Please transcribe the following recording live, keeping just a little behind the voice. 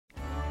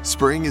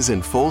Spring is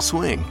in full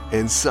swing,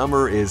 and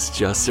summer is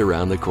just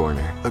around the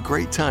corner. A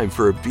great time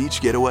for a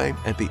beach getaway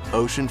at the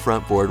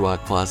Oceanfront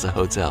Boardwalk Plaza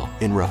Hotel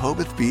in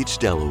Rehoboth Beach,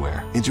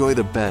 Delaware. Enjoy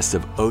the best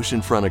of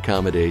oceanfront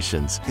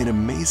accommodations and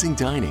amazing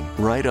dining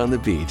right on the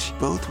beach,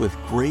 both with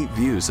great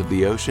views of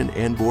the ocean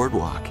and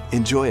boardwalk.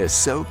 Enjoy a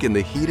soak in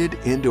the heated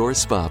indoor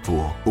spa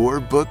pool,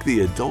 or book the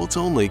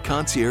adults-only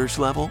concierge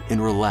level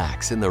and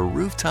relax in the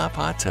rooftop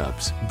hot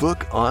tubs.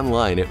 Book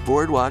online at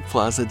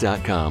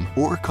boardwalkplaza.com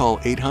or call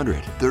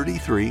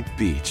 800-33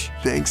 Beach.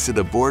 Thanks to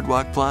the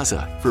Boardwalk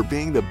Plaza for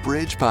being the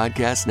Bridge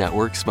Podcast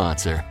Network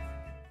sponsor.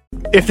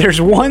 If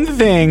there's one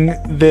thing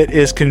that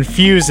is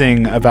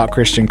confusing about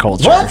Christian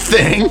culture, one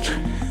thing,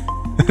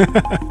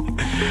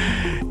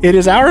 it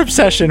is our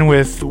obsession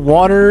with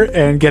water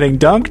and getting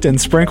dunked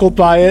and sprinkled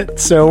by it.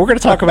 So we're going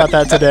to talk about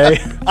that today.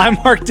 I'm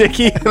Mark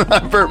Dickey.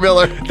 I'm Bert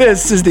Miller.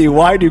 This is the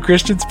Why Do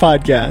Christians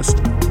podcast.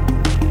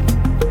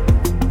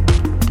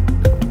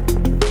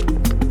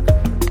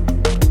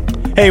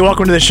 Hey,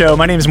 welcome to the show.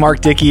 My name is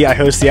Mark Dickey. I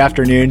host the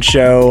afternoon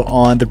show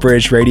on the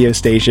Bridge radio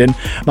station.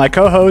 My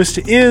co-host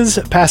is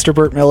Pastor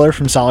Bert Miller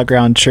from Solid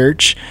Ground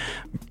Church.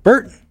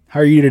 Bert,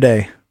 how are you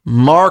today?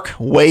 Mark,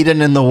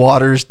 wading in the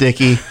waters,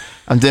 Dickey.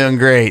 I'm doing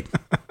great.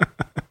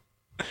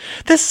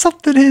 There's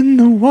something in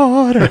the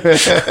water.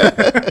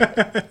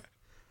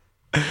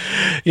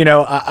 You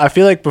know, I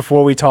feel like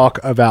before we talk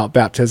about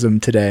baptism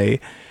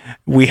today,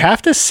 we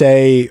have to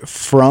say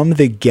from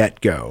the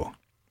get-go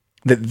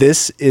that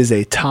this is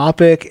a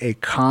topic, a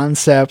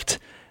concept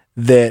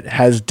that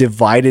has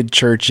divided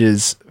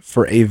churches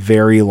for a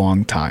very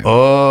long time.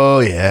 Oh,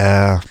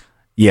 yeah.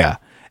 Yeah.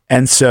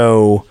 And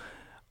so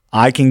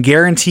I can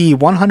guarantee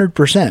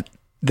 100%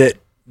 that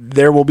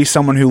there will be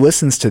someone who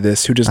listens to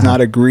this who does not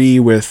agree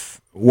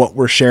with what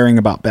we're sharing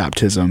about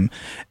baptism.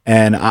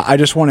 And I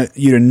just want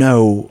you to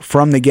know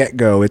from the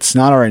get-go, it's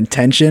not our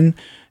intention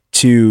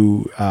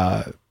to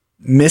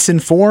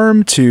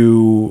misinform,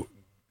 to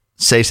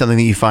say something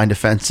that you find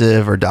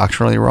offensive or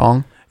doctrinally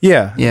wrong.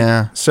 Yeah.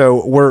 Yeah.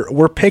 So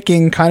we're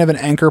picking kind of an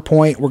anchor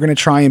point. We're going to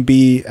try and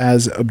be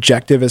as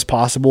objective as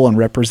possible and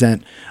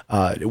represent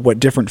what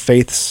different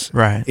faiths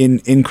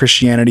in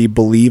Christianity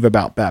believe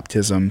about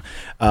baptism.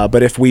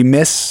 But if we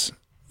miss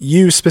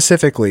you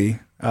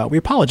specifically, we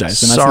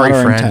apologize. And that's Sorry, not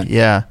our friend. intent.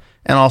 Yeah.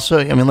 And also,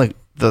 I mean, like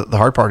the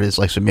hard part is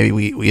like, so maybe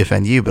we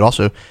offend you, but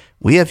also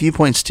we have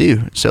viewpoints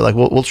too. So like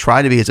we'll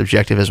try to be as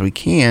objective as we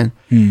can.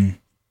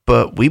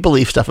 But we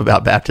believe stuff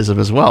about baptism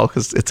as well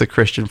because it's a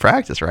Christian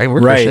practice, right? We're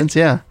Christians,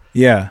 yeah.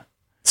 Yeah.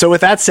 So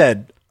with that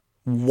said,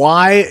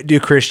 why do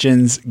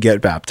Christians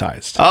get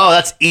baptized? Oh,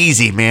 that's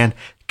easy, man.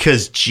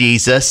 Because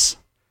Jesus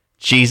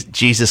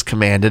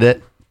commanded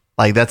it.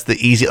 Like that's the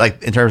easy,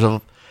 like in terms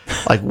of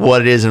like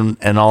what it is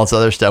and all this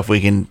other stuff,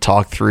 we can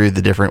talk through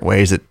the different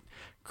ways that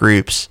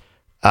groups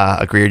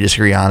agree or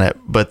disagree on it.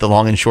 But the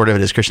long and short of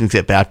it is Christians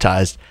get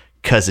baptized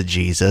because of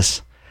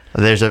Jesus.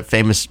 There's a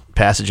famous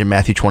passage in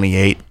Matthew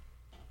 28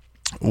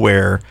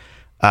 where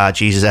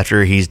Jesus,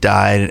 after he's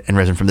died and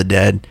risen from the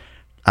dead,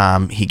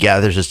 he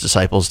gathers his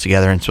disciples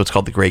together into what's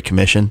called the Great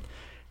Commission.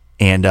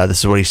 And this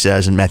is what he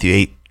says in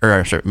Matthew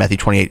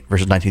 28,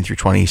 verses 19 through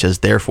 20. He says,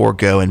 "Therefore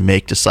go and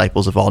make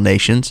disciples of all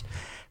nations,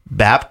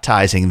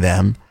 baptizing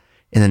them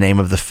in the name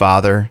of the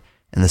Father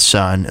and the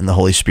Son and the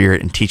Holy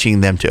Spirit, and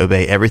teaching them to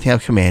obey everything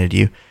I've commanded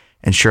you.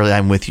 And surely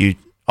I'm with you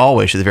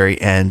always to the very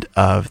end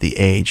of the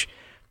age."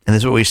 And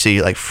this is what we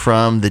see, like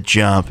from the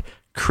jump,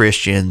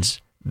 Christians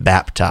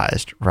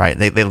baptized, right?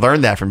 They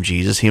learned that from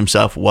Jesus. He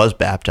himself was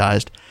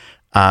baptized.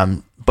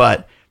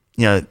 But,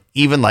 you know,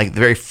 even like the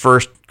very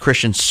first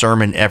Christian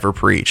sermon ever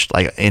preached,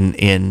 like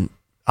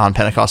on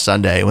Pentecost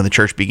Sunday, when the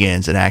church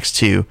begins in Acts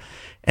 2,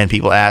 and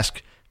people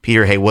ask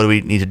Peter, "Hey, what do we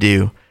need to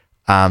do?"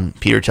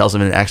 Peter tells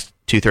them in Acts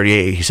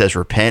 2:38, he says,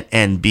 "Repent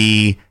and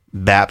be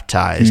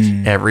baptized,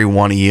 every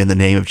one of you, in the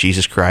name of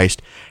Jesus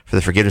Christ, for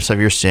the forgiveness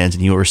of your sins,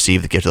 and you will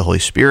receive the gift of the Holy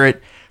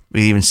Spirit."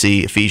 We even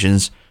see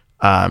Ephesians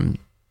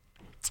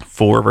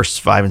 4 verses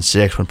 5 and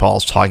 6 when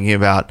Paul's talking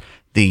about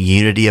the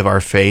unity of our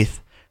faith.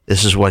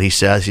 This is what he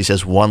says. He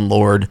says, "One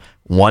Lord,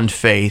 one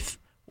faith,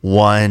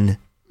 one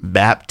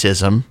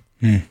baptism,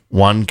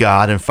 one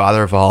God and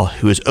Father of all,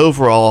 who is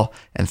over all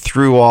and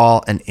through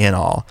all and in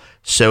all."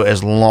 So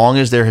as long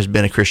as there has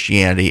been a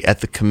Christianity, at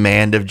the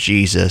command of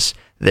Jesus,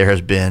 there has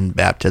been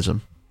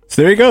baptism.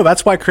 So there you go.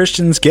 That's why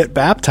Christians get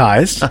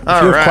baptized. If you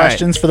have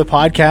questions for the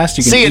podcast,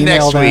 you can See you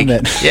email next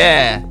them. week.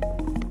 Yeah.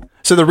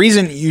 So the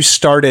reason you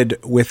started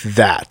with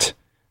that,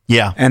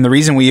 yeah, and the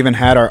reason we even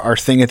had our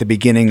thing at the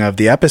beginning of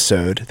the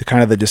episode, the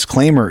kind of the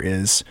disclaimer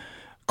is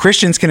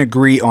Christians can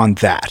agree on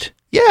that.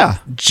 Yeah.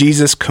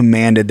 Jesus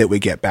commanded that we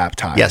get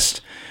baptized. Yes.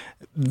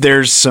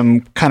 There's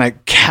some kind of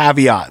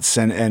caveats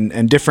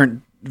and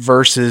different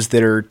verses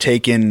that are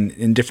taken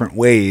in different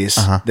ways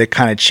that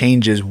kind of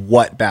changes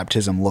what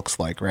baptism looks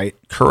like, right?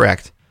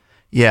 Correct.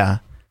 Yeah.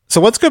 So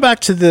let's go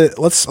back to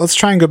let's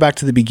try and go back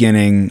to the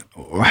beginning.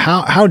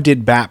 How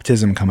did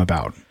baptism come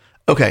about?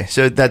 Okay,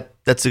 so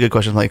that's a good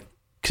question. Like,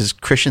 because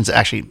Christians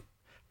actually,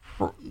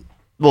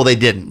 well, they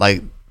didn't.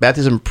 Like,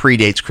 baptism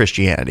predates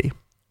Christianity,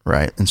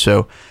 right? And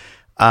so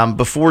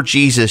before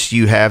Jesus,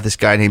 you have this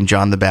guy named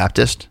John the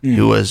Baptist,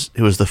 who was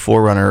the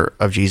forerunner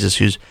of Jesus,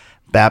 who's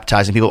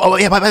baptizing people. Oh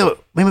yeah, by the way,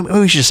 maybe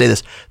we should just say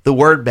this. The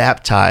word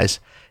baptize,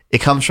 it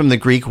comes from the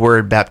Greek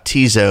word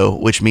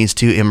baptizo, which means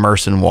to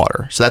immerse in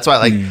water. So that's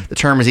why the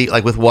term is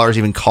like with water is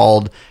even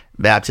called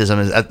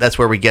baptism. That's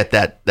where we get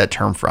that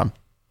term from.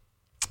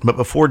 But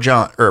before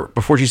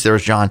Jesus, there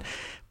was John.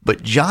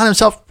 But John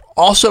himself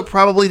also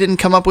probably didn't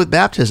come up with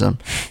baptism.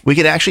 We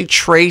could actually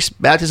trace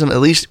baptism, at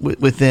least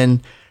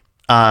within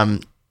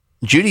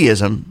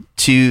Judaism,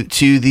 to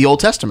the Old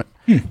Testament.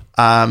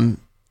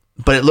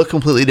 But it looked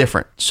completely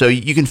different. So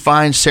you can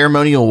find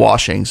ceremonial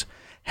washings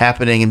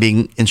happening and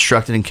being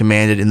instructed and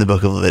commanded in the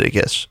book of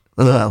Leviticus.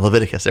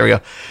 Leviticus, there we go.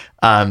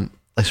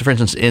 Like, so for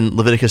instance, in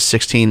Leviticus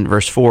 16,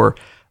 verse 4,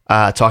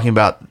 talking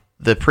about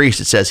the priest,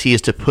 it says he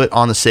is to put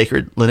on the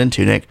sacred linen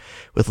tunic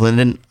with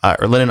linen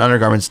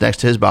undergarments next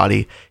to his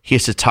body. He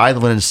is to tie the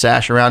linen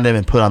sash around him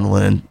and put on the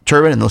linen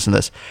turban. And listen to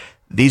this.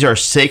 These are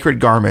sacred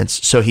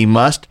garments, so he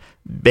must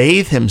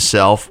bathe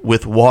himself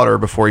with water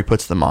before he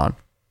puts them on.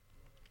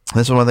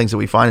 This is one of the things that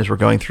we find as we're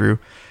going through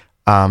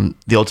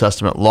the Old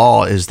Testament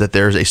law, is that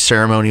there's a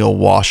ceremonial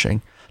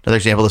washing. Another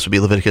example, this would be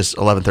Leviticus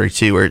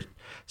 11:32, where it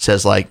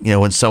says, like,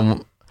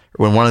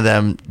 when one of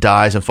them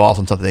dies and falls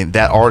on something,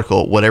 that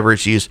article, whatever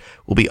it's used,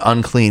 will be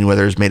unclean,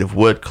 whether it's made of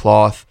wood,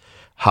 cloth,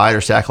 hide,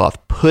 or sackcloth.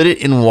 Put it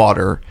in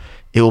water,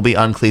 it will be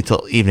unclean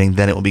till evening,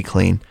 then it will be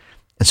clean.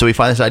 And so we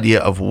find this idea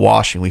of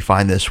washing. We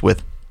find this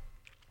with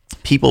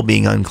people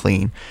being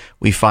unclean.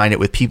 We find it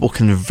with people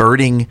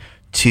converting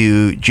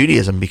to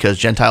Judaism, because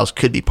Gentiles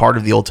could be part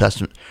of the Old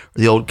Testament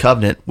or the Old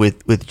Covenant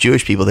with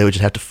Jewish people. They would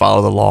just have to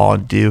follow the law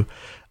and do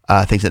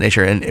things of that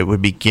nature. And it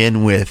would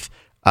begin with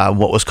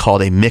what was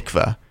called a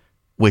mikveh,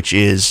 which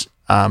is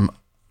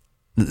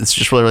it's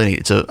just really neat.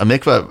 It's a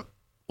mikveh. Well,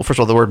 first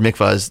of all, the word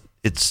mikveh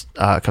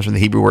comes from the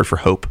Hebrew word for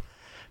hope.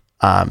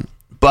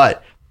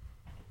 But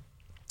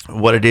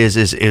what it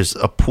is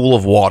a pool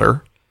of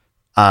water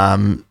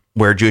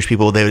where Jewish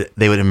people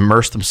they would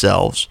immerse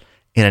themselves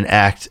in an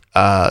act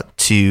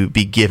to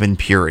be given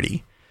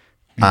purity.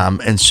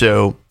 And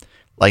so,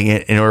 like,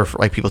 in order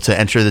for people to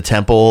enter the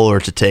temple or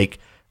to take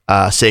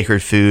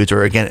sacred foods,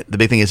 or again, the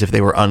big thing is if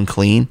they were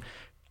unclean,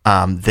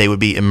 they would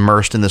be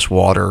immersed in this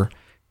water,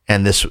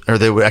 and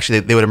they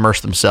would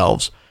immerse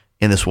themselves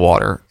in this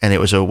water, and it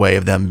was a way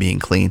of them being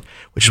clean.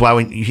 Which is why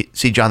when you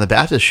see John the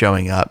Baptist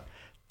showing up,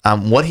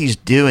 what he's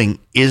doing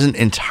isn't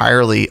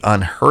entirely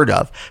unheard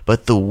of,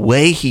 but the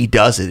way he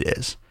does it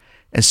is.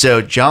 And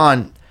so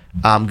John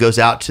goes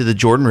out to the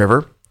Jordan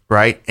River,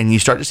 right? And you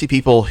start to see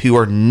people who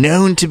are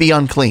known to be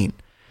unclean,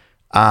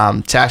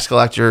 tax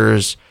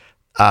collectors,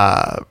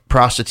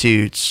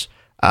 prostitutes,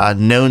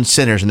 known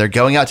sinners, and they're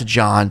going out to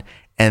John,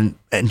 and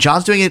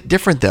John's doing it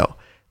different though.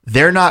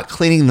 They're not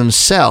cleaning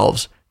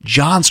themselves.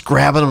 John's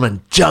grabbing them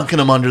and dunking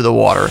them under the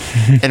water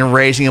and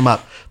raising them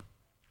up.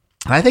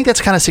 And I think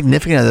that's kind of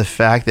significant of the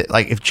fact that,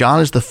 like, if John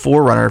is the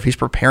forerunner, if he's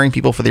preparing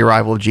people for the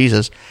arrival of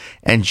Jesus,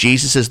 and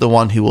Jesus is the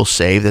one who will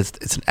save,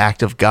 it's an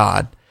act of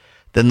God,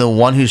 then the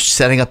one who's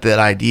setting up that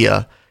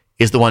idea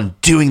is the one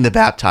doing the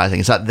baptizing.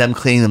 It's not them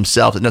cleaning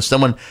themselves. No,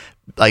 someone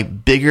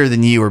like bigger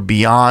than you or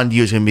beyond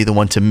you is going to be the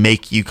one to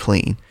make you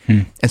clean.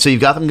 And so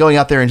you've got them going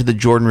out there into the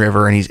Jordan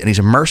River, and he's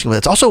immersing them.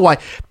 It's also why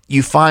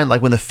you find,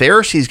 like, when the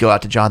Pharisees go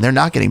out to John, they're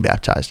not getting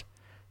baptized.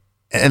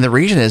 And the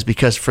reason is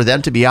because for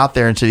them to be out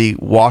there and to be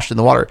washed in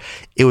the water,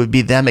 it would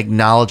be them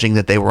acknowledging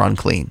that they were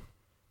unclean.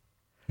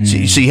 So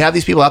you have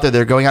these people out there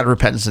that are going out in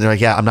repentance, and they're like,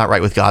 yeah, I'm not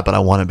right with God, but I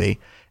want to be.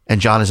 And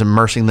John is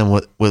immersing them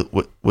or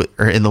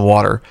in the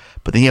water.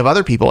 But then you have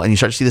other people, and you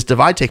start to see this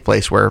divide take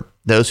place where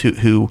those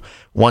who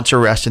want to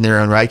rest in their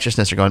own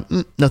righteousness are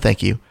going, no,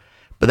 thank you.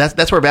 But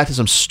that's where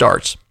baptism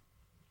starts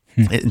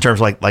in terms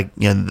of like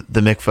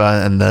the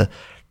mikveh and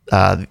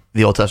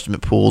the Old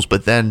Testament pools.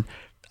 But then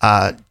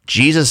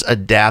Jesus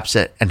adapts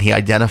it, and he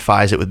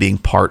identifies it with being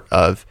part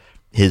of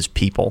his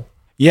people.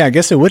 Yeah, I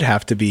guess it would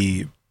have to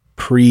be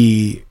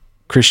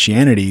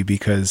pre-Christianity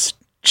because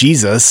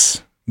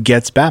Jesus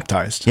gets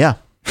baptized. Yeah.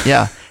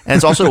 Yeah. And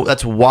it's also,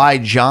 that's why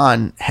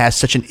John has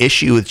such an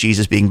issue with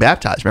Jesus being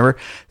baptized. Remember,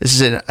 this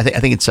is I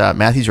think it's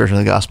Matthew's version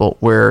of the gospel,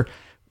 where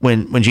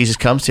when Jesus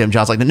comes to him,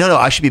 John's like, no,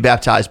 I should be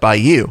baptized by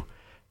you.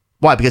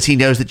 Why? Because he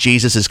knows that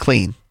Jesus is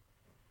clean.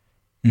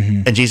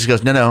 Mm-hmm. And Jesus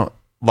goes, no,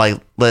 like,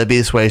 let it be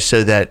this way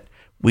so that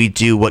we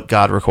do what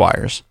God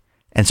requires.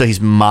 And so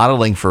he's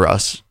modeling for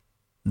us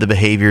the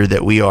behavior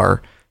that we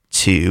are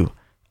to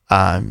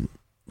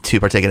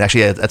partake in.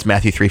 Actually, yeah, that's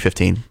Matthew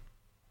 3:15.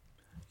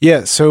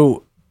 Yeah.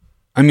 So,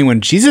 I mean,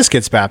 when Jesus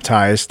gets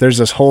baptized, there's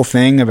this whole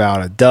thing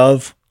about a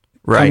dove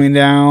coming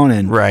down,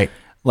 and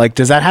like,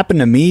 does that happen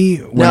to me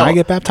when I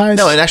get baptized?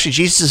 No, and actually,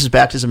 Jesus'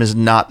 baptism is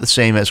not the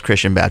same as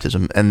Christian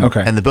baptism, and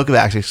the Book of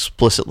Acts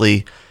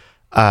explicitly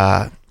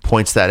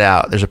points that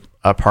out. There's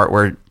a part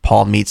where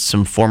Paul meets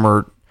some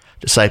former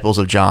disciples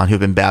of John who have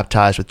been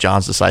baptized with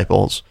John's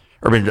disciples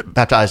or been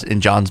baptized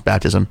in John's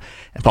baptism.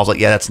 And Paul's like,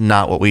 yeah, that's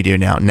not what we do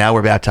now. Now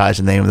we're baptized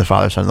in the name of the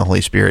Father, Son, and the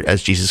Holy Spirit,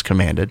 as Jesus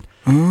commanded.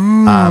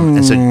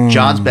 And so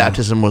John's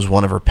baptism was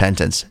one of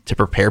repentance to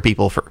prepare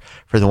people for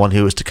the one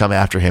who was to come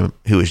after him,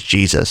 who is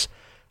Jesus.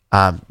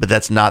 But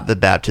that's not the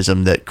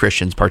baptism that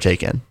Christians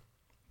partake in.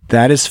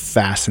 That is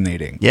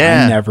fascinating.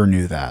 Yeah. I never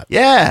knew that.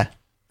 Yeah.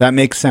 That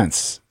makes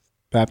sense.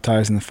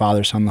 Baptized in the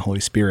Father, Son, and the Holy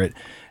Spirit.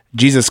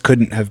 Jesus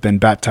couldn't have been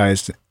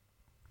baptized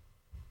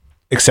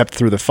except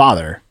through the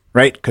Father,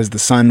 right? Because the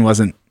Son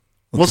wasn't,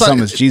 the Son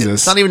was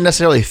Jesus. It's not even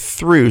necessarily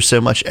through so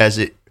much as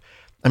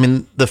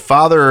the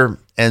Father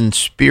and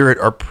Spirit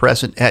are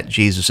present at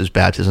Jesus'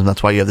 baptism.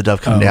 That's why you have the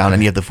dove come down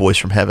and you have the voice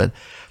from heaven.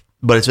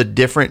 But it's a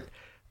different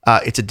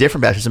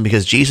baptism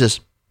because Jesus'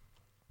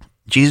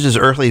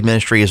 earthly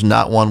ministry is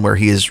not one where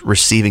he is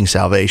receiving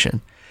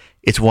salvation.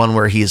 It's one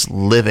where he is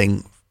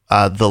living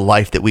the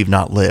life that we've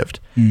not lived.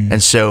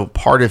 And so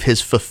part of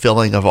his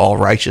fulfilling of all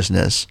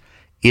righteousness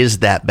is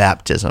that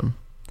baptism.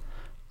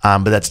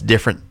 But that's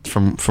different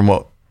from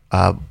what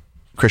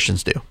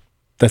Christians do.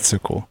 That's so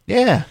cool.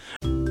 Yeah.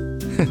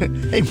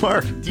 Hey,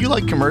 Mark, do you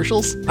like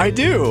commercials? I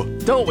do.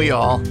 Don't we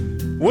all?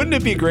 Wouldn't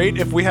it be great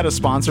if we had a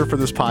sponsor for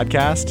this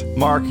podcast?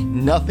 Mark,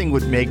 nothing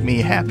would make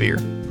me happier.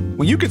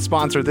 Well, you could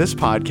sponsor this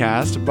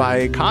podcast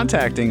by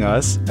contacting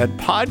us at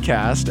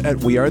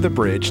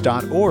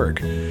podcast@wearethebridge.org.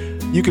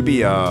 You could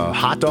be a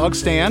hot dog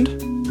stand.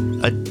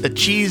 A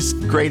cheese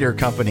grater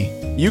company.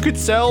 You could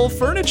sell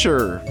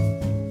furniture.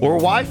 Or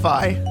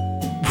Wi-Fi.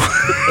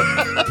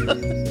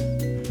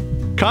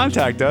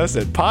 Contact us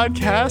at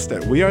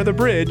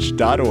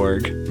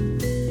podcast@wearethebridge.org.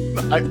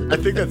 I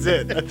think that's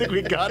it. I think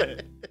we got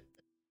it.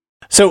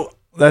 So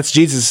that's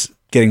Jesus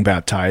getting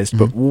baptized.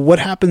 But what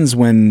happens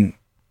when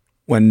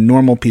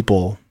normal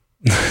people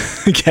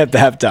get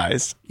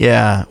baptized?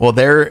 Yeah. Well,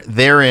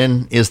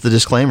 therein is the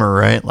disclaimer,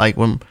 right? Like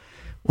when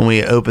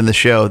we open the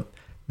show,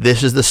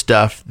 this is the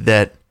stuff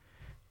that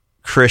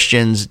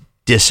Christians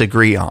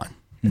disagree on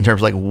in terms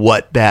of like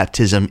what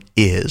baptism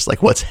is,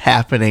 like what's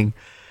happening,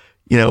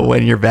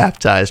 when you're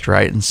baptized,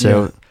 right? And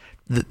so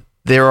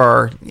there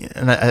are,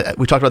 and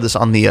we talked about this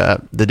on the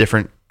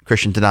different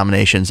Christian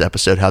denominations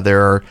episode, how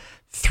there are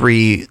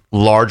 3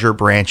 larger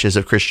branches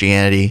of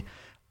Christianity,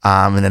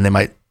 and then they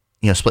might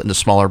split into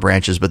smaller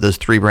branches, but those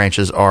 3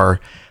 branches are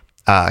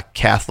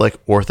Catholic,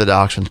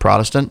 Orthodox, and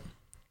Protestant,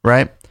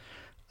 right?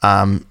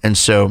 And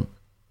so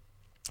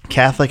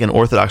Catholic and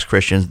Orthodox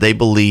Christians, they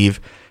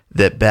believe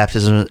that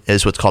baptism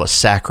is what's called a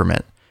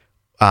sacrament.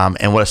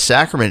 And what a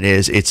sacrament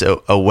is, it's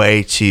a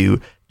way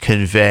to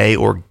convey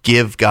or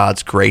give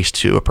God's grace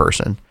to a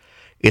person.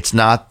 It's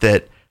not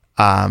that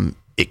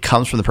it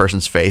comes from the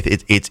person's faith.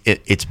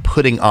 It's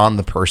putting on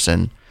the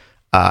person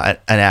an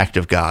act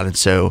of God. And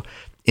so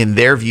in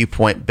their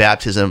viewpoint,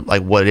 baptism,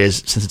 like what it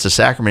is, since it's a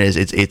sacrament, is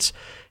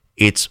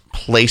it's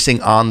placing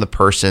on the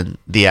person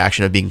the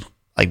action of being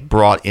like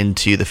brought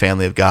into the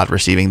family of God,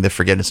 receiving the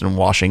forgiveness and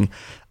washing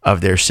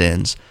of their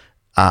sins.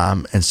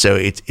 And so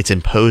it's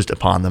imposed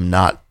upon them,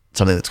 not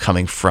something that's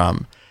coming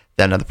from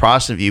them. Now, the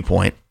Protestant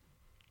viewpoint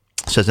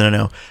says,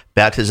 no,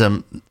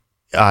 baptism,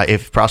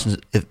 if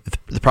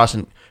the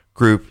Protestant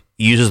group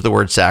uses the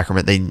word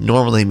sacrament, they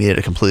normally mean it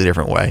a completely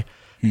different way.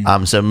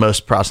 So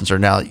most Protestants are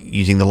now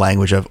using the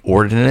language of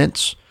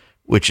ordinance,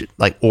 which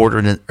like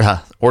ordinance,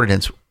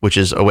 which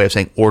is a way of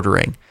saying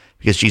ordering,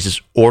 because Jesus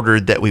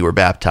ordered that we were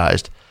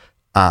baptized.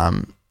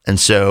 And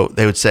so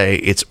they would say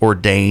it's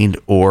ordained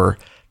or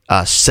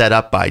set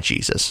up by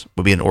Jesus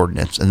would be an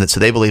ordinance. And so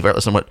they believe, right,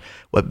 listen,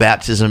 what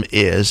baptism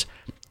is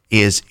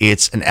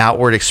it's an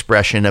outward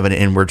expression of an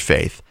inward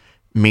faith,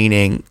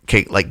 meaning,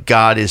 okay, like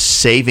God is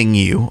saving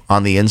you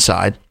on the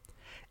inside,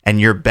 and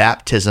your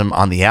baptism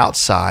on the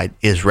outside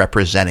is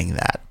representing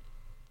that.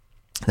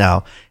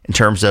 Now, in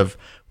terms of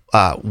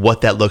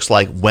what that looks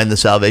like when the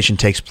salvation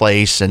takes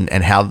place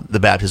and how the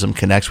baptism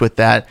connects with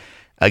that,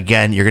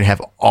 again, you're going to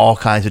have all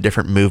kinds of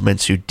different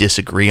movements who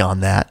disagree on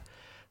that.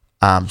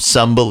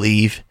 Some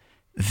believe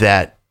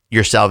that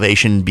your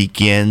salvation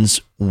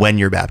begins when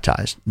you're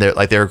baptized. There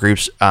are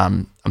groups,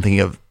 I'm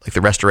thinking of like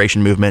the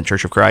Restoration Movement,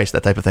 Church of Christ,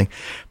 that type of thing.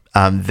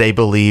 They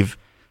believe,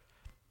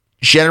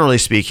 generally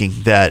speaking,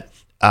 that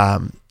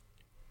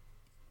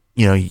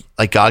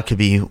like God could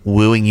be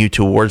wooing you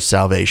towards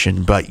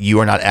salvation, but you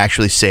are not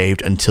actually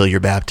saved until you're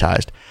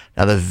baptized.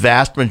 Now, the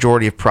vast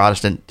majority of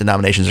Protestant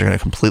denominations are going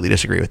to completely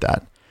disagree with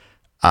that.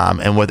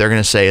 And what they're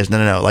going to say is,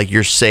 no, like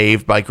you're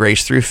saved by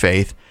grace through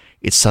faith.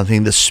 It's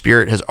something the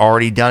Spirit has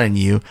already done in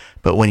you.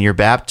 But when you're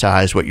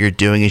baptized, what you're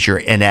doing is you're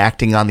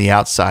enacting on the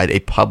outside a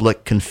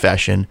public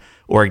confession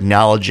or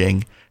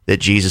acknowledging that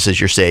Jesus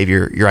is your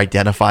Savior. You're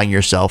identifying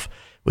yourself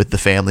with the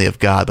family of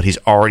God, but He's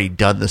already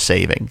done the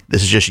saving.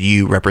 This is just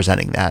you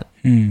representing that.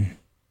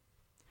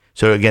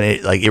 So again,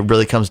 it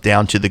really comes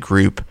down to the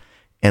group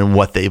and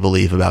what they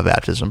believe about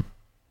baptism.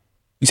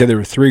 You said there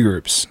were 3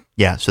 groups.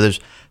 Yeah, so there's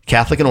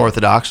Catholic and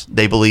Orthodox.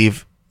 They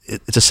believe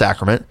it's a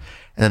sacrament.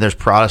 And then there's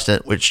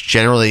Protestant, which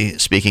generally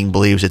speaking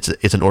believes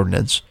it's an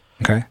ordinance.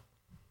 Okay.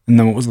 And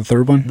then what was the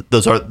third one?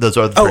 Those are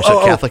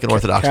Catholic and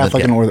Orthodox.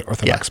 Catholic and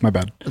Orthodox. Yeah. My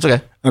bad. It's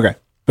okay. Okay.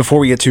 Before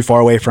we get too far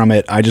away from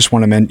it, I just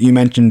want to you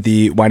mentioned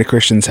the Why Do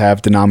Christians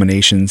Have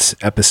Denominations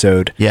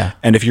episode. Yeah.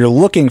 And if you're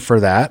looking for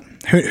that,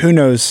 who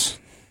knows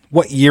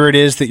what year it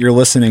is that you're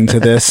listening to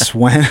this,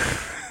 when,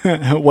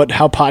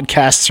 how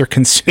podcasts are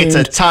consumed. It's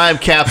a time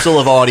capsule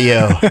of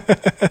audio.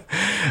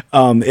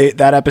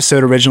 That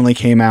episode originally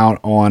came out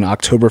on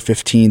October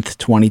 15th,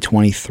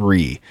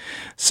 2023.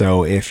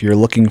 So if you're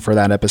looking for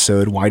that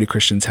episode, Why Do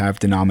Christians Have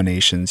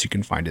Denominations, you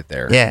can find it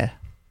there. Yeah.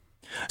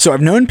 So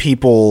I've known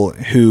people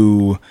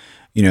who,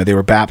 they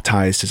were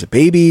baptized as a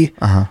baby.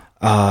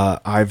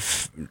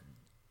 I've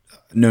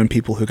known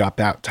people who got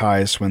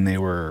baptized when they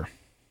were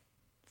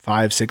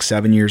 5, 6,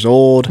 7 years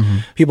old.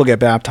 People get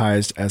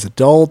baptized as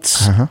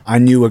adults. I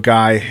knew a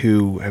guy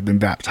who had been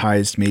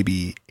baptized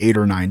maybe 8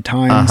 or 9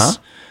 times.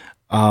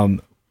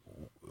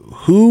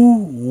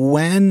 Who,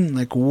 when,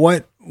 like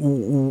what,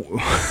 who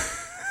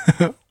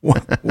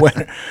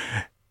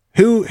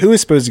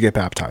is supposed to get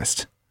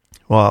baptized?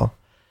 Well,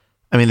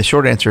 I mean, the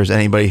short answer is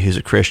anybody who's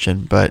a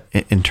Christian, but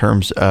in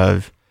terms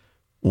of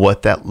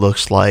what that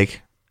looks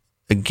like,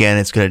 again,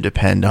 it's going to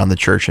depend on the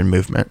church and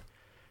movement,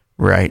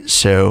 right?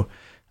 So,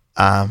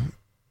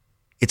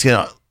 it's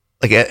going to,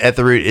 like at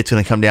the root, it's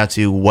going to come down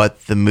to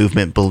what the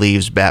movement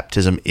believes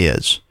baptism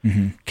is.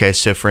 Okay.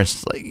 So for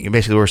instance, like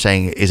basically we're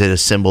saying, is it a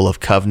symbol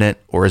of covenant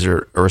or is it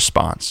a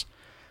response?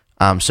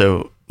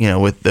 So,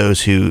 with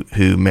those who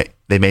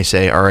may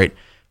say, all right,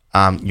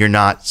 you're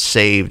not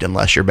saved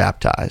unless you're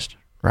baptized,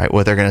 right?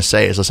 What they're going to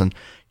say is, listen,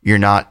 you're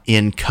not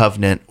in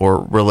covenant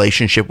or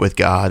relationship with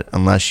God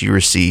unless you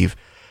receive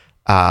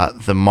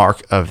the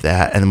mark of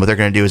that. And what they're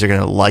going to do is they're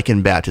going to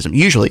liken baptism.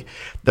 Usually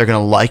they're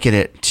going to liken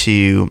it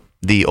to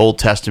the Old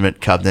Testament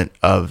covenant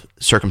of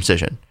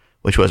circumcision,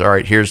 which was, all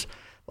right, here's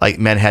like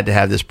men had to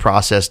have this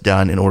process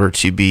done in order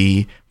to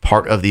be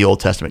part of the Old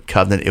Testament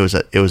covenant. It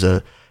was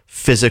a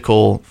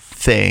physical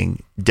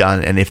thing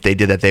done. And if they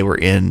did that, they were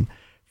in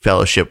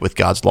fellowship with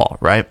God's law.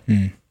 Right.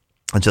 And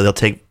so they'll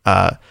take,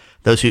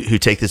 those who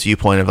take this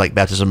viewpoint of like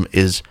baptism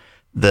is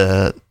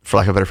for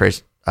lack of a better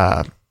phrase,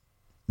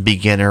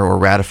 beginner or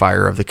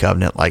ratifier of the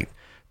covenant, like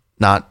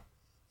not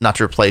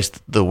to replace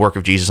the work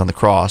of Jesus on the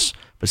cross,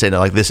 but say that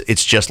like this,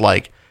 it's just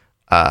like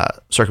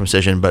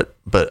circumcision, but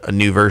a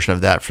new version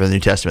of that for the New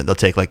Testament. They'll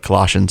take like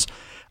Colossians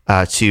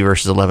 2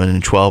 verses 11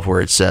 and 12,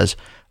 where it says,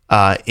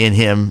 in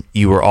him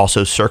you were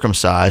also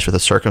circumcised with a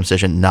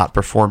circumcision not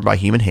performed by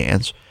human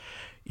hands.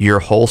 Your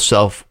whole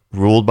self,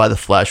 ruled by the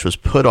flesh, was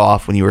put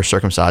off when you were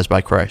circumcised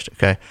by Christ.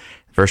 Okay.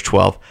 Verse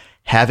 12,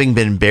 having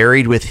been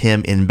buried with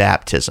him in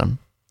baptism,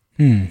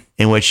 in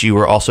which you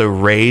were also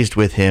raised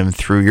with him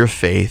through your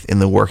faith in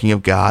the working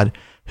of God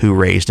who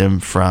raised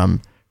him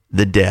from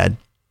the dead.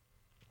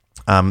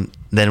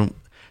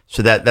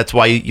 So that's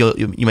why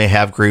you may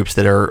have groups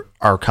that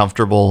are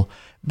comfortable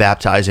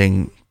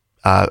baptizing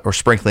or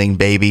sprinkling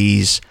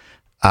babies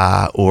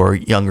or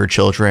younger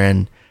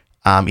children,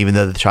 even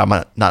though the child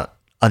might not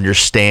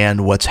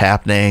understand what's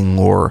happening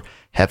or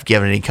have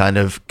given any kind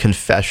of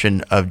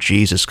confession of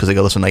Jesus, because they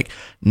go, listen, like,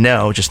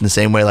 no, just in the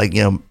same way, like,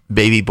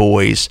 baby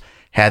boys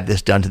had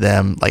this done to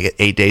them like at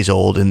 8 days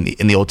old in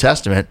the Old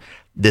Testament.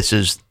 This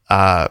is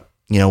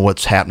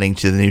what's happening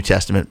to the New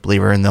Testament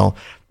believer, and they'll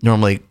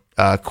normally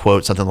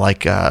quote something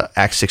like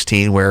Acts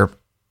 16, where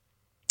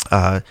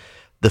the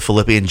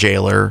Philippian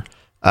jailer,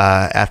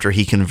 after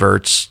he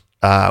converts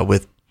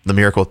with the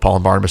miracle with Paul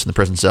and Barnabas in the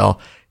prison cell,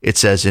 it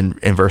says in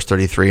verse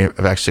 33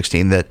 of Acts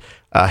 16 that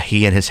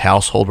he and his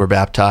household were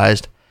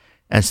baptized,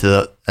 and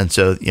so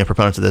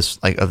proponents of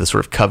this, like of this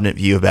sort of covenant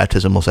view of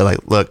baptism, will say, like,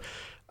 look,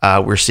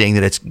 we're seeing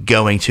that it's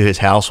going to his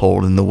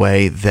household in the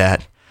way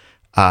that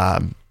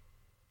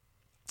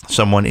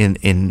someone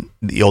in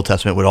the Old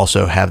Testament would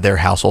also have their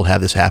household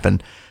have this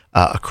happen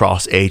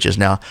across ages.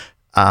 Now,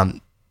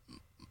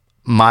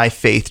 my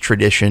faith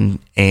tradition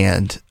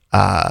and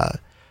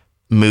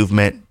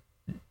movement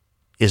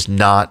is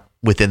not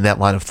within that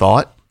line of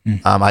thought.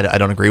 I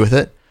don't agree with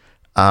it.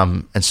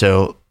 And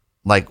so,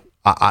 like,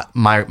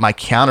 my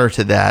counter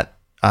to that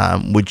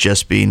would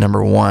just be,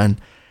 number one,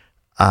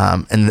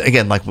 and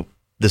again, like,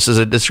 this is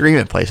a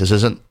disagreement place. This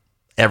isn't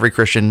every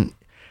Christian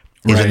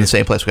is in the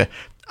same place. Okay.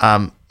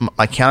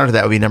 My counter to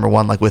that would be, number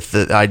one, like with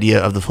the idea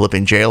of the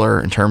Philippian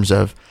jailer in terms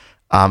of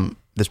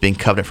this being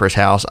covenant for his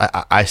house.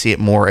 I see it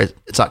more as,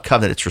 it's not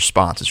covenant, it's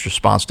response. It's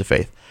response to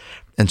faith.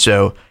 And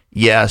so,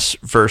 yes,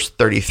 verse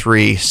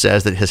 33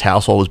 says that his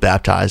household was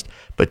baptized,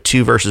 but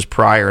 2 verses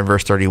prior in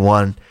verse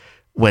 31,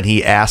 when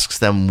he asks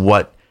them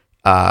what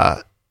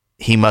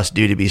he must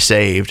do to be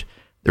saved,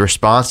 the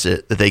response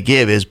that they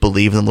give is,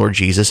 believe in the Lord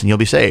Jesus and you'll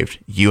be saved,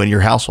 you and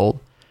your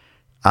household.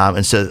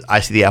 And so I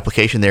see the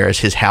application there as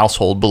his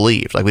household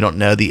believed. Like, we don't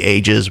know the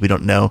ages, we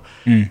don't know.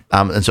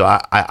 And so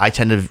I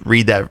tend to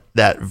read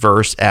that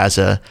verse as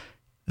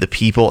the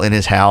people in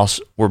his house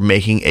were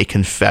making a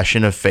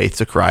confession of faith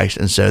to Christ,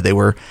 and so they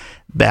were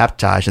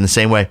baptized. In the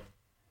same way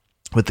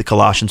with the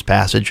Colossians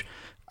passage,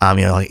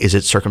 like, is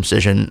it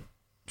circumcision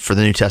for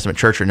the New Testament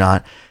church or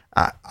not?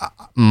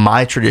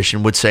 My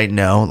tradition would say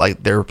no.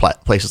 Like, there are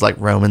places like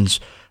Romans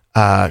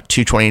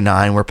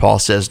 2:29 where Paul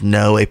says,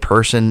 no, a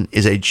person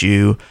is a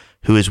Jew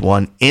who is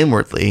one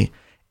inwardly,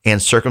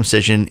 and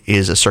circumcision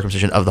is a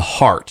circumcision of the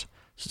heart.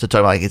 So to talk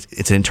about like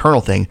it's an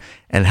internal thing.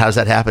 And how does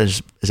that happen?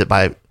 Is it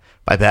by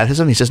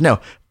baptism? He says, no,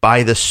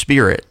 by the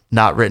Spirit,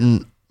 not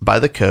written by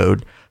the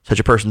code. Such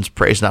a person's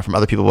praise not from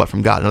other people, but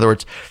from God. In other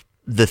words,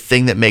 the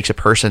thing that makes a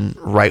person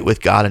right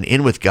with God and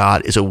in with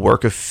God is a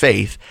work of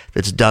faith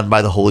that's done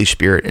by the Holy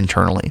Spirit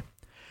internally.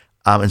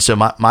 And so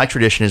my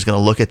tradition is going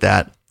to look at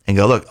that and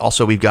go, look,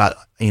 also we've got,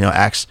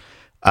 Acts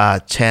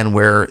 10,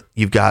 where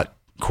you've got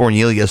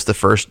Cornelius, the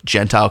first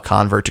Gentile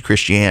convert to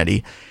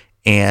Christianity,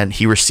 and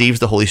he receives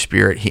the Holy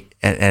Spirit,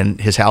 and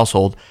his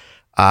household,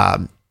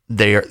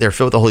 they're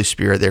filled with the Holy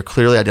Spirit. They're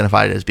clearly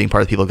identified as being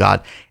part of the people of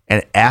God.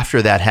 And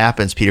after that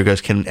happens, Peter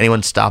goes, can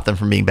anyone stop them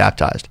from being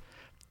baptized?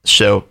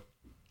 So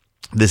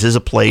this is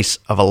a place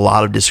of a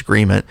lot of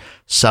disagreement.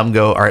 Some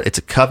go, all right, it's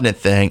a covenant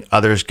thing.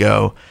 Others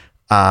go,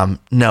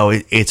 no,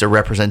 it's a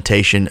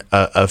representation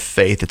of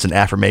faith. It's an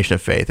affirmation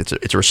of faith.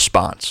 It's a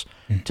response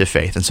to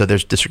faith. And so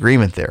there's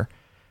disagreement there.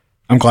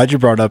 I'm glad you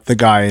brought up the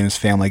guy and his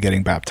family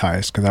getting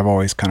baptized, because I've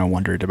always kind of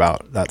wondered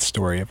about that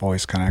story. I've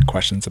always kind of had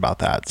questions about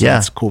that. So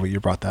it's cool that you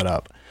brought that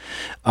up.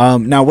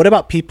 Now, what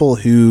about people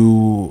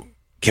who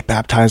get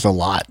baptized a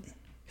lot?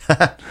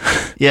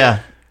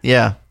 Yeah.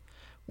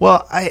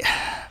 Well,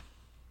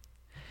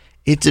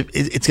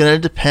 it's going to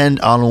depend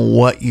on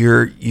what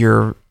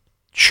your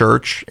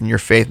church and your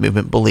faith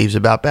movement believes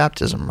about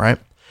baptism, right?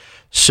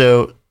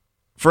 So,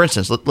 for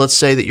instance, let's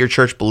say that your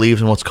church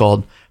believes in what's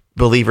called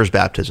believer's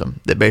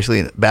baptism. That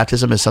basically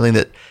baptism is something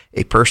that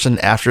a person,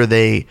 after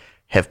they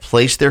have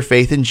placed their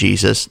faith in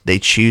Jesus, they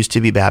choose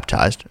to be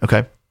baptized.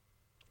 Okay.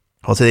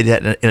 Let's say they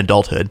did that in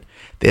adulthood.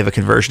 They have a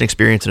conversion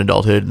experience in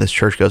adulthood, and this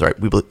church goes, all right,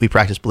 we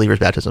practice believer's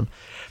baptism.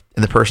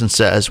 And the person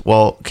says,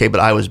 well, okay, but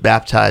I was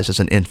baptized as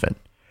an infant.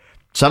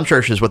 Some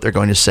churches, what they're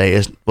going to say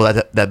is, well,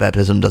 that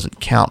baptism doesn't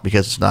count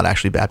because it's not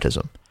actually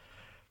baptism.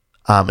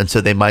 And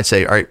so they might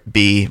say, all right,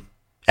 be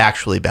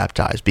actually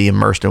baptized, be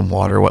immersed in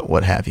water,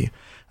 what have you.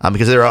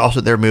 Because there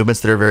are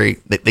movements that are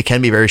they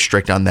can be very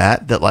strict on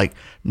that like,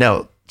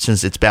 no,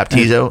 since it's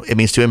baptizo, it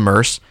means to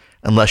immerse.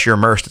 Unless you're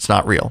immersed, it's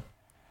not real,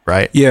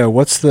 right? Yeah.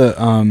 What is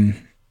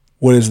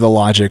the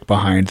logic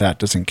behind that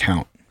doesn't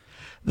count?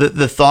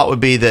 The thought would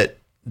be that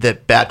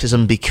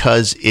baptism,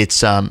 because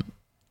it's an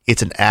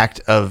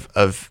act of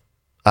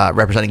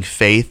representing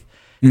faith.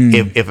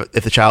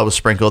 If the child was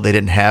sprinkled, they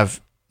didn't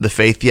have the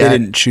faith yet. They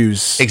didn't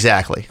choose.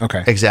 Exactly.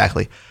 Okay.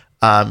 Exactly.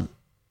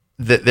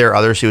 There are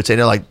others who would say,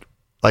 no,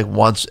 like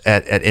once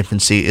at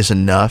infancy is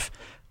enough.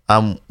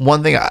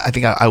 One thing I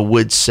think I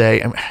would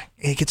say,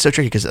 it gets so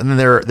tricky because then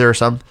there are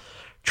some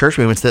church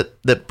movements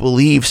that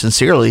believe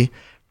sincerely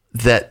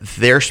that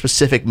their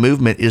specific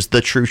movement is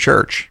the true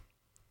church,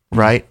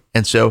 right?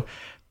 And so,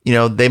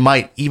 they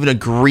might even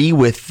agree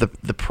with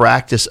the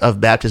practice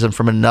of baptism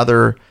from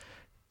another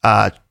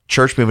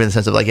church movement in the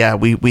sense of like, yeah,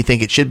 we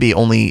think it should be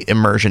only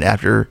immersion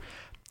after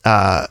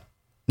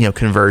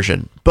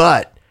conversion,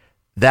 but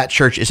that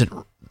church isn't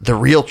the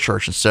real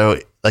church, and so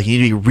like you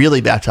need to be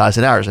really baptized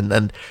in ours. And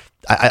then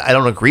I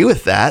don't agree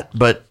with that,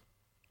 but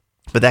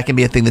that can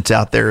be a thing that's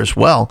out there as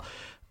well.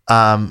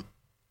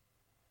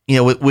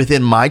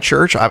 Within my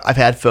church, I've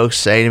had folks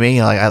say to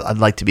me, like, I'd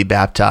like to be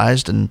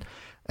baptized, and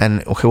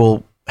okay,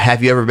 well,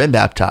 have you ever been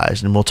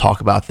baptized? And we'll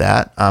talk about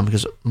that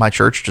because my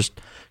church, just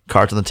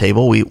cards on the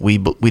table, we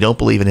don't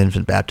believe in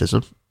infant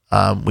baptism.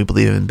 We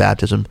believe in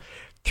baptism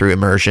through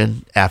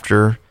immersion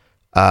after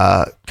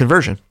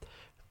conversion.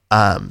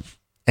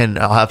 And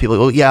I'll have people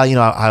go, well, yeah,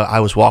 I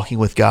was walking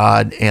with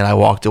God and I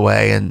walked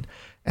away and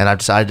I've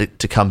decided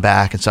to come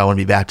back, and so I want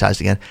to be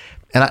baptized again.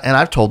 And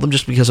I've told them,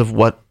 just because of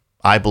what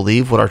I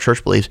believe, what our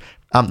church believes,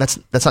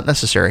 that's not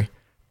necessary.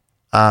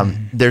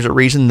 There's a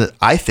reason that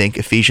I think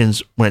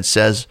Ephesians, when it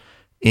says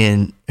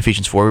in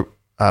Ephesians 4,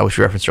 which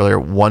we referenced earlier,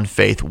 one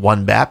faith,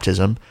 one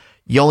baptism,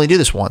 you only do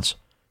this once.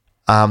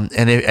 And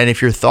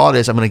if your thought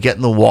is, I'm going to get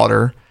in the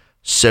water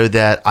so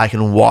that I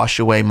can wash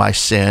away my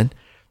sin,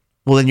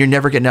 well, then you're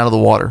never getting out of the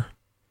water.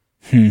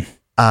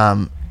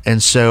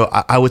 And so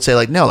I would say,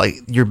 like, no, like,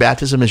 your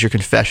baptism is your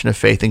confession of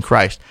faith in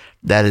Christ.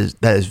 That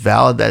is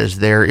valid. That is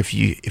there if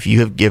you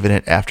have given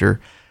it after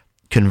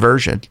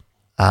conversion.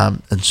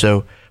 And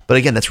so, but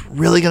again, that's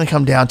really going to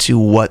come down to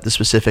what the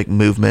specific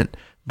movement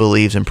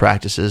believes and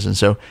practices. And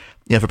so,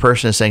 if a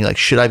person is saying, like,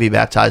 should I be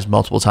baptized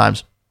multiple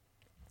times?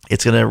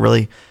 It's going to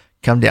really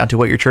come down to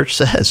what your church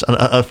says.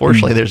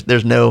 Unfortunately,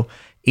 there's no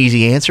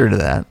easy answer to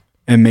that.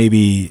 And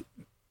maybe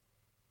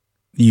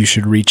you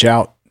should reach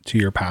out to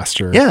your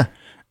pastor. Yeah.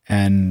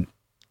 And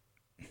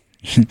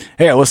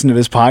hey, I listened to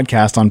this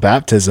podcast on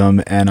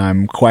baptism and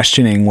I'm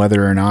questioning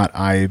whether or not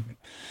I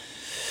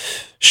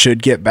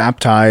should get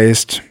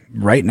baptized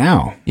right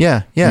now.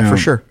 Yeah, for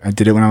sure. I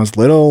did it when I was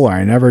little, or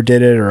I never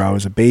did it, or I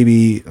was a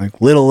baby,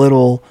 like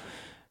little,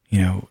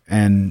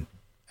 and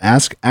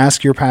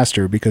ask your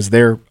pastor, because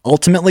they're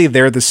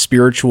the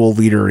spiritual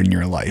leader in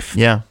your life.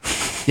 Yeah.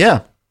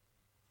 Yeah.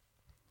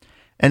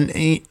 And,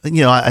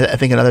 I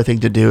think another thing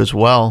to do as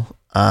well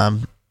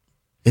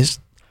is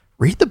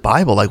read the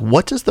Bible. Like,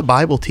 what does the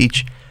Bible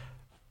teach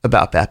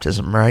about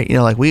baptism, right?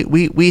 Like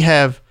we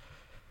have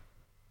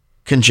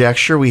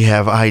conjecture, we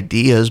have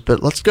ideas,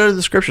 but let's go to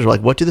the scriptures.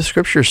 Like, what do the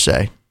scriptures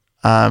say?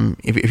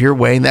 If you're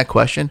weighing that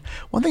question,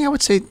 one thing I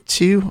would say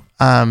too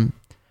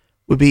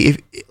would be,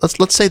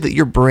 let's say that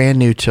you're brand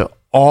new to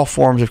all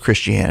forms of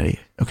Christianity,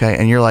 okay,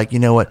 and you're like, you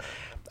know what,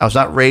 I was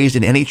not raised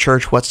in any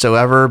church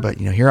whatsoever, but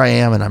here I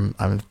am, and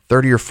I'm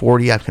 30 or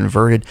 40, I've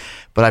converted,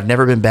 but I've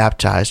never been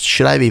baptized.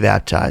 Should I be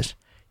baptized?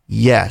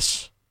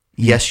 Yes,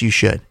 you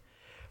should.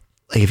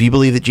 Like, if you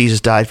believe that Jesus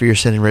died for your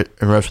sin and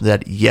rose from the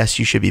dead, yes,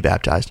 you should be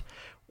baptized.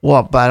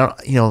 Well, but I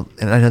don't,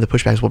 and I know the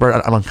pushback is, well,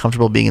 Bert, I'm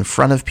uncomfortable being in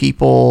front of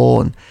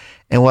people,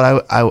 and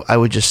what I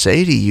would just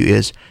say to you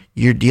is,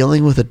 you're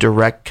dealing with a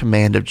direct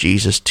command of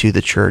Jesus to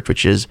the church,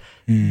 which is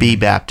be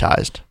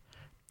baptized.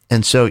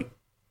 And so,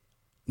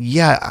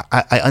 yeah,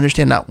 I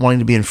understand not wanting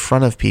to be in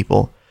front of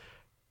people,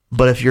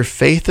 but if your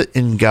faith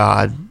in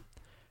God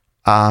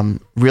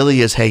really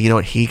is, hey, you know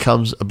what, he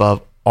comes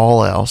above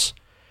all else,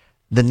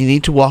 then you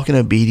need to walk in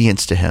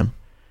obedience to him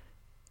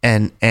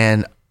and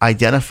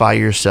identify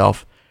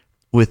yourself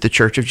with the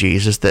Church of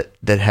Jesus that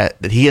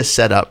he has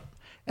set up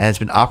and has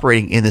been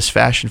operating in this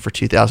fashion for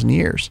 2,000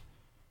 years.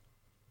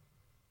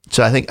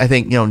 So I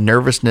think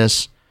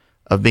nervousness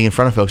of being in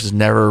front of folks is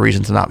never a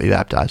reason to not be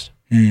baptized.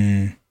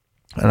 And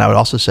I would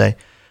also say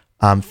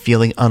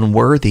feeling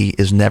unworthy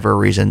is never a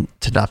reason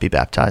to not be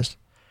baptized.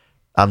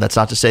 That's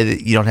not to say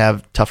that you don't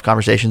have tough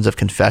conversations of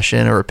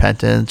confession or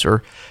repentance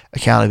or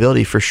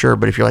accountability, for sure.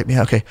 But if you're like,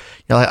 man, okay,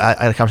 I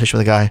had a conversation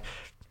with a guy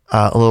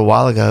a little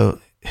while ago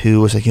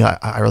who was like,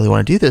 I really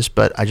want to do this,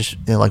 but I just,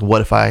 like,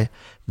 what if I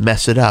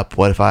mess it up?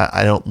 What if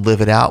I don't live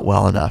it out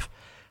well enough?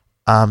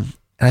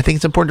 And I think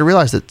it's important to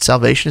realize that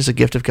salvation is a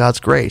gift of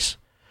God's grace.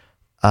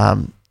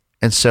 And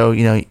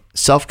so,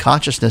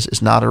 self-consciousness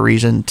is not a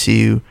reason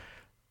to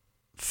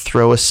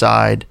throw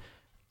aside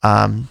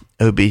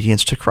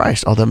obedience to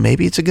Christ. Although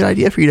maybe it's a good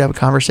idea for you to have a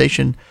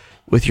conversation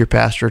with your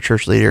pastor, or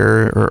church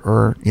leader,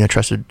 or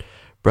trusted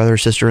brother or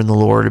sister in the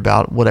Lord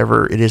about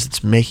whatever it is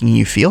that's making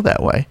you feel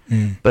that way.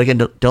 But again,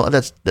 don't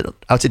let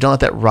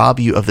that rob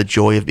you of the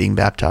joy of being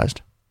baptized.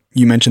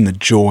 You mentioned the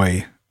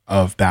joy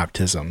of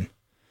baptism.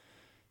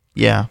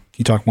 Yeah. Can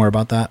you talk more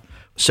about that?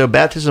 So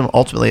baptism,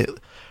 ultimately,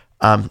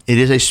 it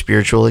is a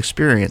spiritual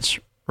experience,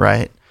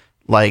 right?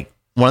 Like,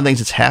 one of the things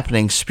that's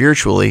happening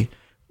spiritually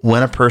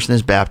when a person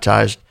is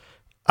baptized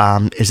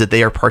is that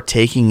they are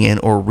partaking in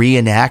or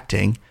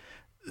reenacting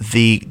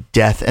the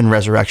death and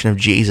resurrection of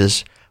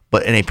Jesus,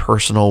 but in a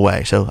personal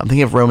way. So I'm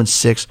thinking of Romans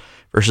 6,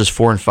 verses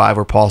 4 and 5,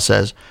 where Paul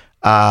says,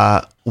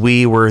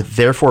 we were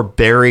therefore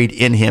buried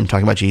in him,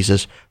 talking about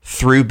Jesus,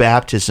 through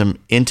baptism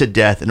into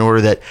death, in order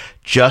that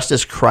just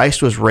as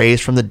Christ was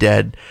raised from the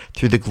dead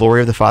through the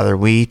glory of the Father,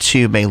 we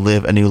too may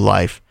live a new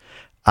life.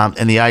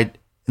 And the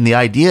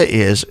idea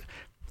is,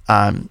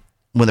 when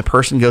the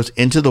person goes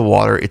into the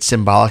water, it's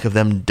symbolic of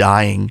them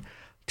dying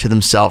to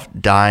themselves,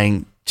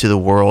 dying to the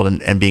world,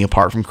 and being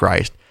apart from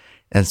Christ.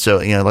 And so,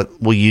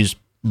 we'll use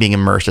being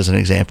immersed as an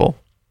example,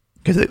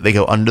 because they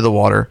go under the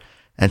water,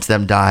 and it's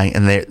them dying,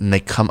 and they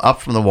come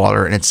up from the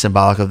water, and it's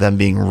symbolic of them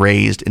being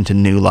raised into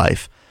new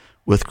life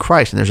with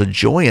Christ. And there's a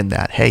joy in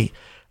that. Hey,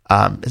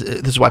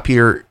 this is why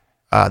Peter,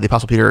 the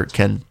Apostle Peter,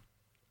 can,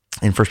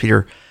 in 1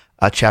 Peter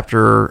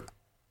chapter,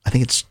 I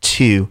think it's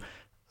 2,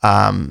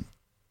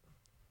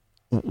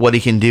 what he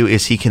can do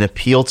is he can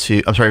appeal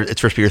to, it's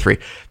 1 Peter 3.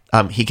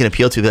 He can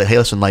appeal to that, hey,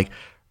 listen, like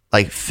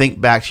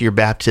think back to your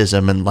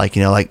baptism, and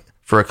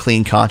for a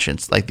clean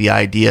conscience. Like, the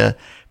idea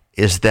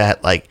is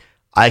that, like,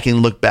 I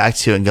can look back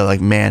to it and go, like,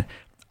 man,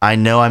 I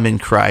know I'm in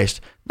Christ,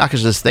 not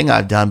because of this thing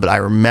I've done, but I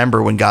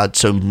remember when God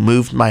so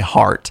moved my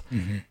heart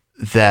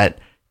that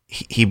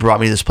he brought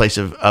me to this place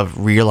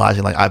of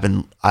realizing, like,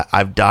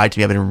 I've died to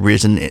me, I've been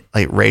risen,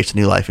 like, raised to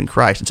new life in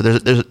Christ. And so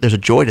there's a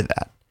joy to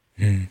that.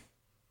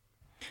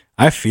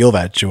 I feel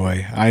that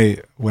joy.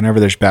 Whenever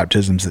there's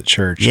baptisms at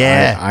church,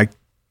 yeah.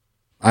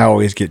 I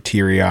always get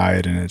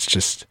teary-eyed, and it's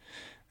just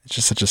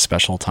such a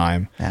special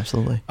time.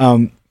 Absolutely.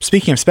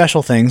 Speaking of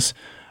special things,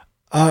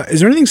 is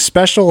there anything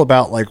special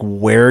about, like,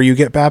 where you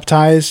get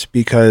baptized?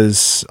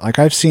 Because, like,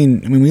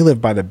 we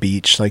live by the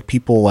beach, like,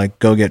 people, like,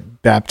 go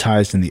get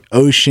baptized in the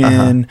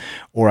ocean,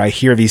 or I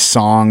hear these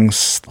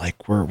songs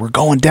like, we're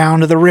going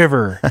down to the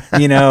river,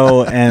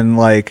 and,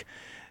 like,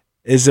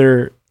 is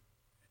there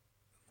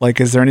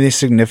any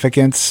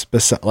significance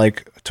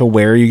to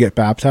where you get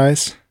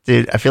baptized?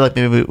 Dude, I feel like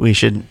maybe we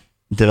should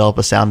develop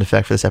a sound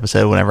effect for this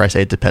episode whenever I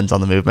say it depends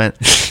on the movement.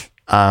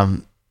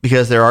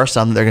 Because there are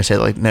some that they're going to say,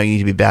 like, no, you need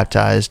to be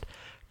baptized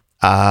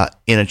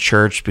in a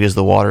church because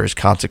the water is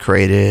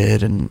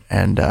consecrated and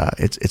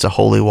it's a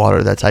holy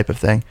water, that type of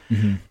thing.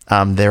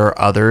 There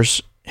are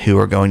others who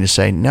are going to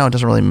say, no, it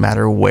doesn't really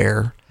matter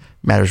where,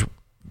 it matters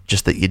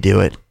just that you do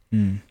it.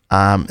 And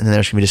then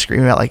there's going to be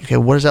disagreement about, like, okay,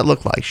 what does that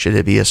look like? Should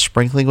it be a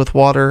sprinkling with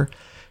water?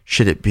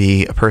 Should it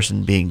be a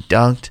person being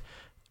dunked?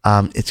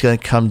 It's going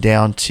to come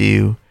down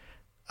to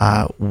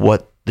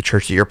what the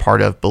church that you're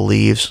part of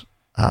believes.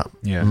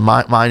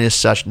 Mine is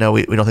such, no,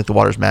 we don't think the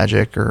water's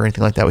magic or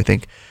anything like that. We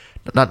think,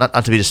 not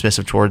to be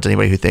dismissive towards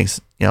anybody who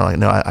thinks,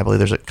 I believe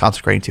there's a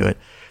consecrating to it.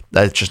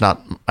 That's just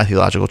not my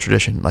theological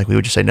tradition. Like, we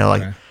would just say, no,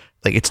 like,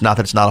 like it's not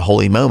that it's not a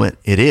holy moment.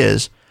 It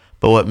is,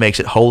 but what makes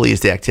it holy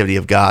is the activity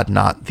of God,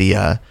 not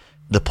the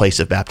place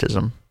of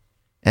baptism.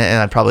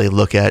 And I'd probably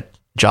look at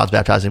John's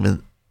baptizing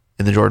in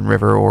the Jordan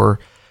River, or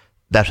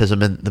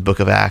baptism in the book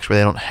of Acts, where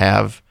they don't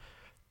have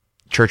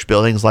church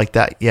buildings like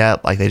that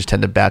yet. Like they just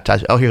tend to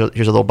baptize. Oh,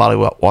 here's a little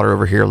body of water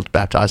over here. Let's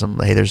baptize them.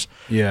 Hey, there's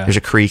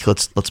a creek.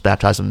 Let's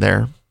baptize them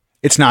there.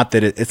 It's not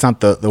that it's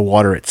not the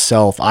water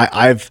itself.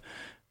 I've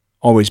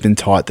always been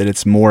taught that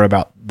it's more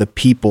about the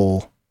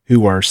people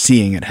who are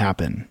seeing it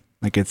happen.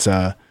 Like it's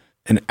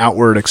an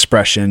outward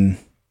expression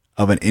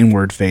of an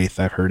inward faith,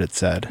 I've heard it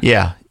said.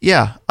 Yeah.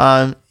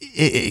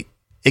 It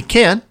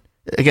can.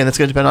 Again, that's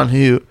going to depend on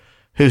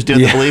who's doing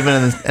the believing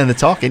and the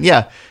talking.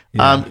 Yeah.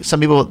 Some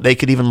people, they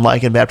could even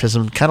liken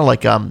baptism kind of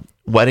like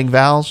wedding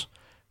vows,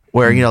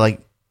 where like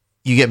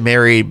you get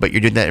married, but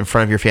you're doing that in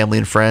front of your family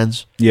and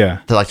friends.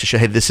 Yeah. To like to show,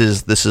 hey, this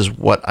is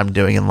what I'm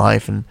doing in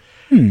life, and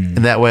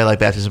in that way, like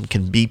baptism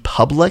can be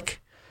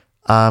public.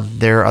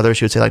 There are others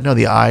who would say like, no,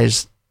 the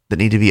eyes that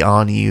need to be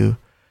on you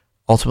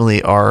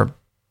ultimately are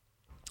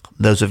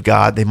those of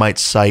God. They might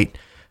cite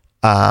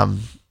in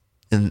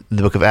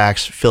the book of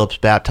Acts, Philip's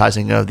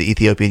baptizing of the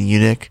Ethiopian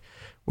eunuch,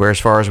 where as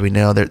far as we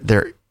know,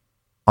 there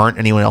aren't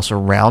anyone else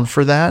around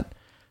for that.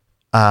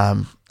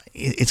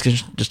 It's going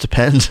to just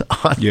depend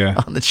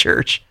on the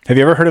church. Have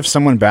you ever heard of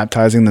someone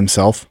baptizing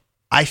themselves?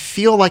 I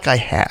feel like I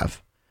have.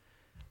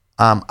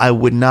 I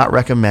would not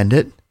recommend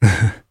it.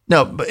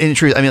 No, but in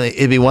truth, I mean,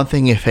 it'd be one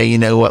thing if, hey, you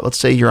know what? Let's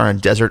say you're on a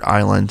desert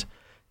island,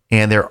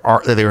 and there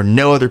are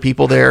no other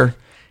people there,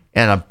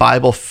 and a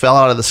Bible fell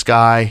out of the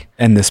sky,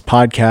 and this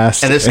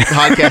podcast,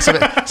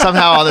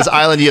 somehow on this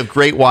island you have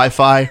great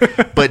Wi-Fi,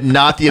 but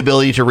not the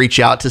ability to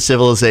reach out to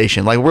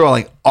civilization. Like we're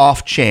on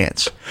off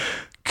chance.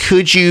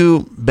 Could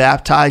you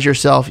baptize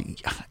yourself?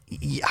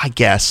 I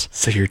guess.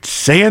 So you're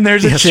saying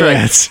there's a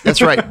chance. Right.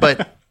 That's right.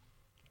 But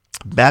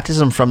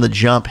baptism from the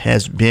jump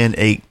has been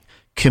a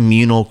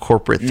communal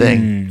corporate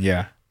thing.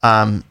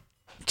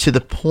 To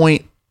the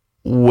point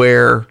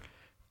where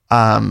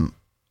I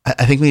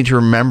think we need to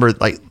remember,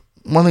 like,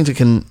 one of the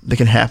things that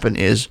can happen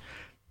is,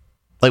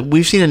 like,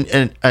 we've seen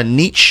a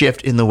neat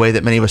shift in the way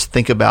that many of us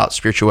think about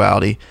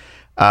spirituality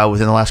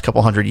within the last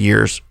couple hundred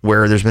years,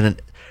 where there's been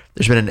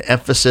an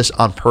emphasis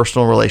on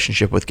personal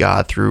relationship with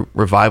God through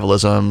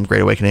revivalism,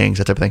 Great Awakenings,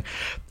 that type of thing.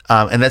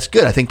 And that's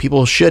good. I think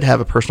people should have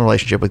a personal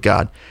relationship with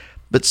God.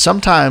 But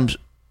sometimes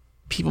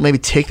people maybe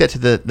take that to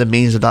the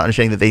means of not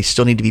understanding that they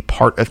still need to be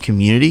part of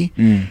community,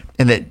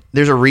 and that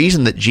there's a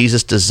reason that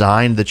Jesus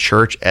designed the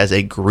church as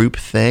a group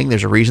thing.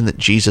 There's a reason that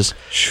Jesus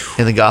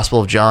in the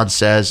Gospel of John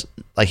says,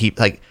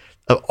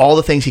 of all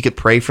the things he could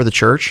pray for the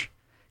church,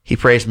 he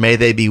prays, may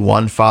they be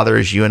one, Father,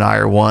 as you and I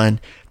are one.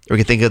 Or we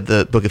can think of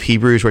the book of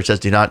Hebrews, where it says,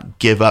 do not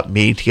give up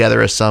meeting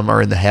together as some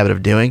are in the habit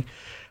of doing.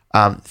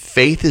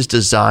 Faith is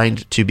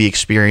designed to be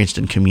experienced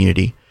in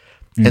community.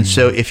 And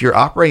so if you're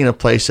operating in a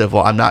place of,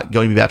 well, I'm not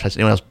going to be baptized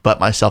anyone else but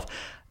myself,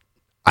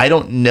 I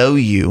don't know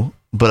you,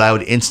 but I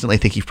would instantly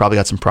think you've probably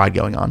got some pride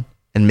going on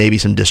and maybe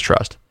some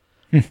distrust,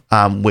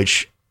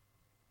 which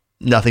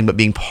nothing but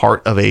being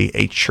part of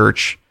a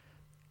church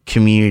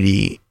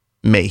community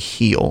may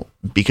heal,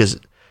 because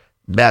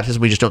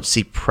baptism, we just don't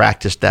see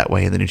practiced that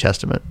way in the New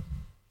Testament.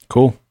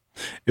 Cool.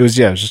 It was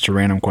just a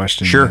random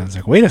question. Sure. I was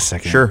like, wait a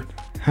second. Sure.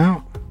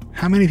 How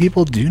many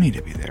people do need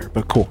to be there?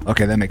 But cool.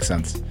 Okay, that makes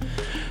sense.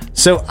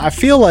 So I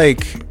feel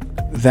like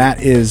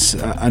that is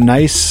a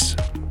nice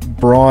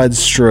broad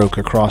stroke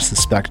across the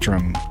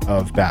spectrum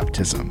of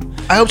baptism.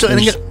 I hope so. And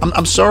again,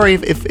 I'm sorry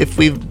if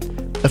we've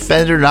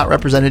offended or not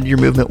represented your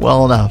movement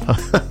well enough.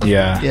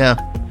 Yeah.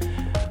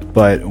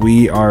 But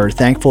we are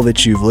thankful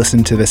that you've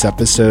listened to this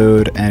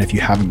episode, and if you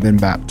haven't been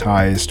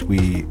baptized,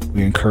 we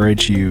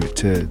encourage you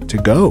to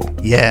go.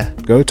 Yeah.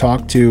 Go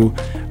talk to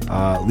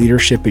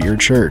leadership at your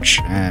church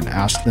and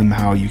ask them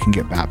how you can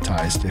get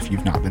baptized if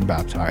you've not been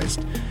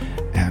baptized.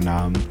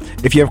 And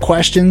if you have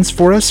questions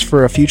for us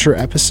for a future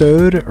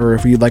episode, or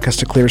if you'd like us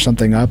to clear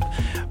something up,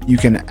 you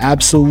can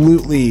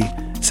absolutely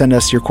send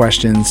us your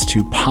questions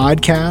to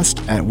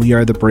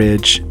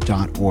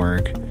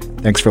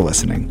podcast@wearethebridge.org. Thanks for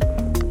listening.